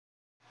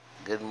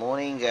Good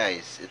morning,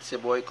 guys. It's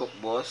your boy Cook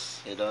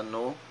Boss. You don't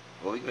know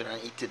what we're gonna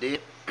eat today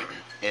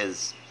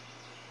is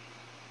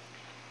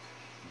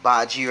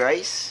bahgi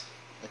rice.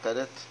 Look at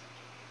it,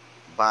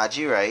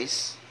 bahgi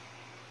rice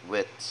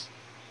with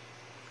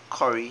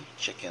curry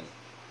chicken.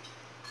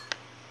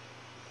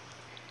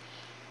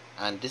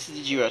 And this is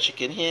the geera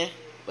chicken here,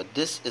 but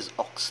this is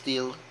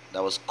oxtail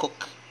that was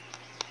cooked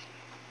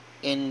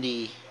in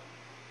the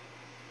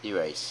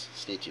rice.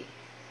 Stay tuned.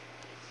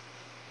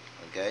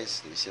 Well,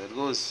 guys, let me see how it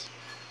goes.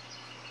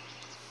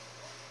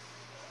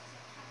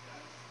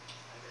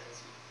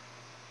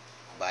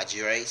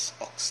 Bahgi rice,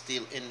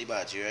 oxtail in the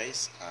bahgi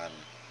rice, and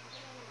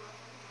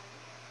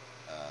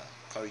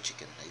curry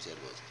chicken. I said it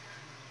was.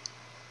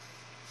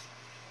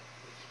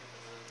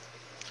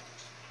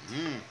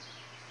 Mmm.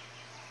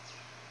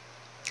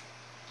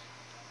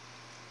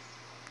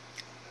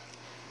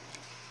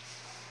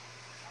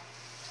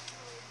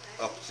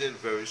 Oxtail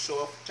very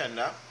soft,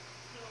 tender.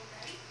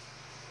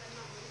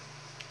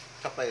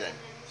 Top island.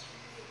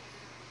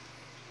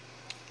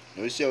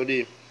 Let me see how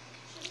the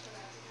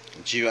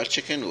geera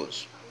chicken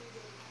was.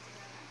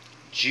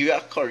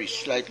 Geera curry,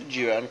 slightly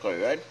geera and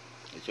curry, right?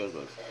 It's all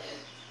good.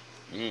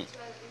 Mm.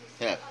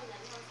 Yeah.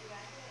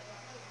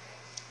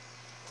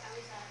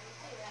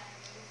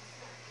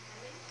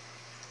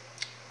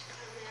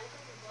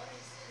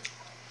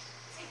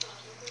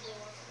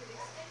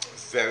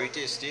 Very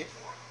tasty. It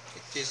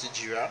tastes the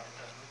geera.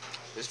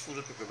 This food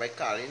is prepared by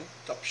Colin,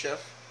 top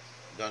chef.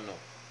 Don't know.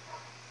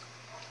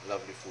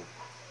 Lovely food.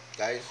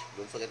 Guys,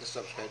 don't forget to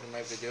subscribe to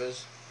my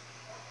videos.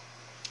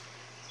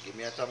 Give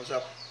me a thumbs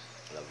up.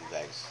 Love you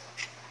guys.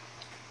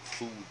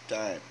 Food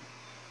time.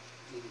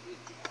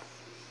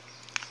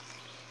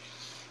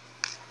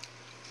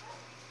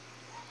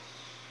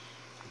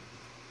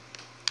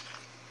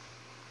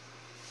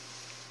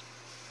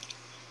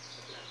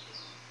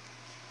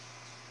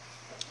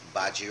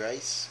 Bahgi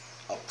rice,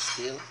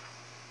 oxtail,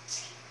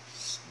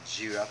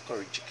 geera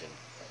curry chicken.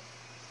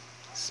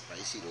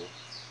 Spicy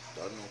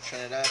though. Don't know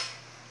Trinidad.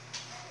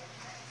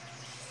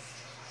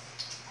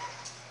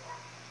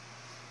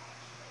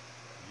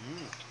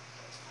 Mm.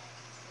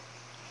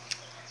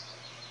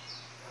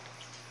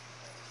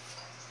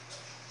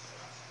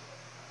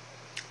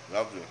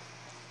 Lovely.